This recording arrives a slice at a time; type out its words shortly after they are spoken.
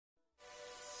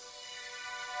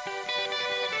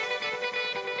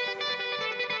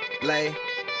Lay.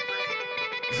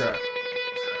 Sir.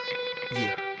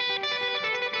 Yeah.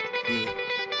 Yeah.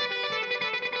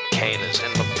 Kane is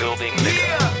in the building,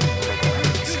 nigga.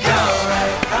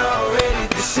 Already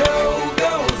the show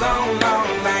goes on all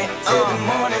night till the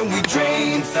morning. We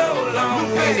dream so long.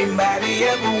 Anybody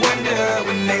ever wonder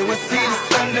when they would see the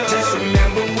sun? Just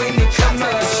remember when it comes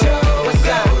up. The show goes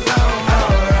on.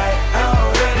 Alright,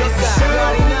 already the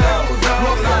show goes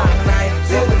on all night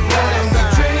till the morning. We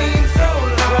dream so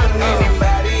long.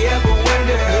 Anybody ever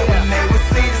wonder when they would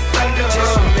see the sun?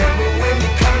 Just remember when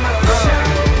it comes up. The show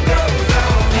goes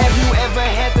on. Have you ever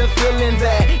had the feeling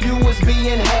that you was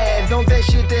being had? Don't that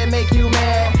shit that make you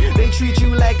mad? They treat you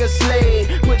like a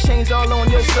slave, put chains all on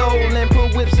your soul and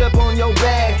put whips up on your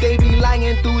back. They be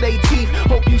lying through they teeth,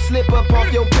 hope you slip up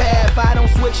off your path. I don't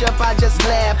switch up, I just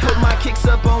laugh, put my kicks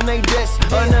up on they desk,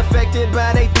 unaffected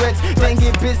by they threats. Then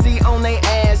get busy on they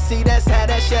ass. See, that's how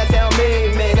that Chi-Town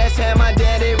made me, that's how my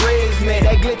daddy raised me.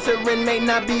 That glittering may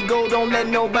not be gold, don't let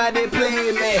nobody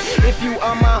play me. If you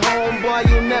are my homeboy,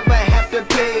 you never have to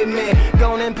pay me.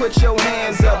 Go and put your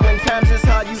hands up, when times is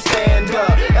hard you stand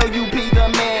up. LUP the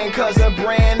man, cause a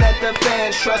brand that the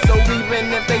fans trust. So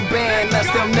even if they ban us,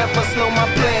 they'll never slow my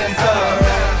plans up.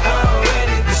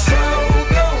 Already the show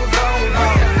goes on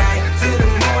all night till the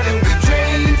morning. We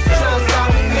dream so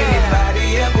long.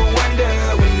 Anybody ever wonder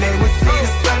when they would see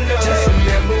the sun? Just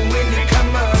remember when it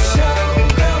come up. The show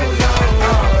goes on.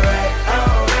 Alright,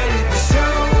 already the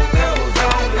show goes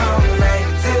on all night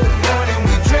till the morning.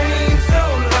 We dream so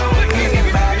long.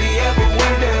 Anybody ever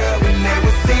wonder when they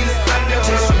would see the sun?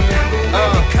 Just remember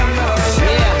when it come up. The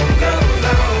show goes on.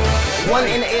 One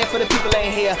in the air for the people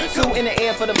ain't here. Two in the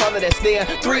air for the father that's there.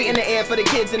 Three in the air for the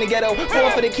kids in the ghetto.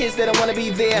 Four for the kids that don't wanna be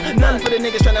there. None for the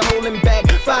niggas trying to hold him back.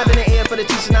 Five in the air for the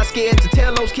teachers not scared to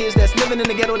tell those kids that's living in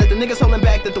the ghetto that the niggas holding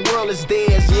back that the world is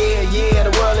theirs. Yeah, yeah,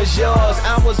 the world is yours.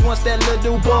 I was once that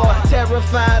little boy,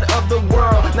 terrified of the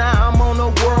world. Now I'm on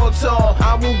a world tour.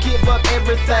 I will give up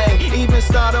everything, even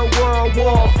start a world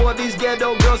war for these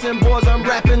ghetto girls and boys. I'm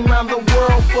rapping around the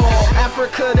world for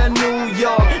Africa to New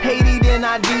York, Haiti then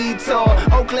I detour,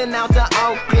 Oakland out to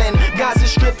Oakland, Gaza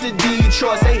Strip to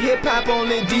Detroit. Say hip hop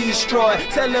only destroy.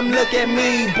 Tell them look at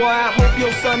me, boy. I hope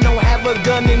your son don't have a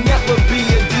gun and never be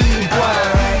a D-boy.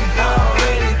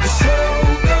 Already the show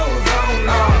goes on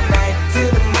all night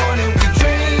till the morning. We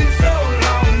dream so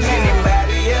long.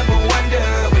 Anybody ever wonder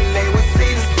when they would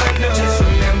see the sun? Just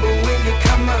remember when you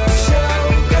come up. The show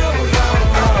goes on.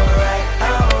 Alright,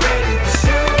 already the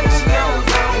show goes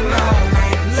on all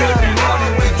night till the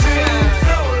morning. We dream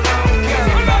so long.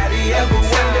 Anybody ever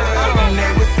wonder when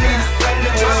they would see the sun?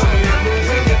 Just remember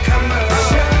when you come up. The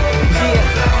show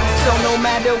goes on. So no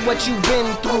matter what you've been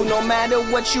through, no matter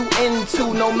what you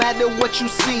into, no matter what you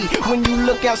see, when you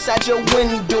look outside your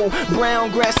window,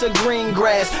 brown grass or green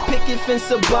grass, picket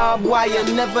fence or barbed wire,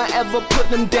 never ever put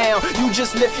them down. You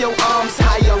just lift your arms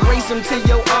higher, raise them till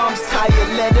your arms tired.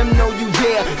 Let them know you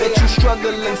there, that you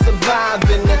struggling,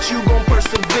 surviving, that you gon'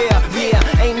 persevere.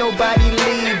 Yeah, ain't nobody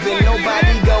leaving,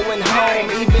 nobody going home.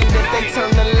 Even if they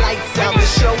turn the lights out, the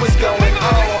show is going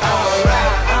on.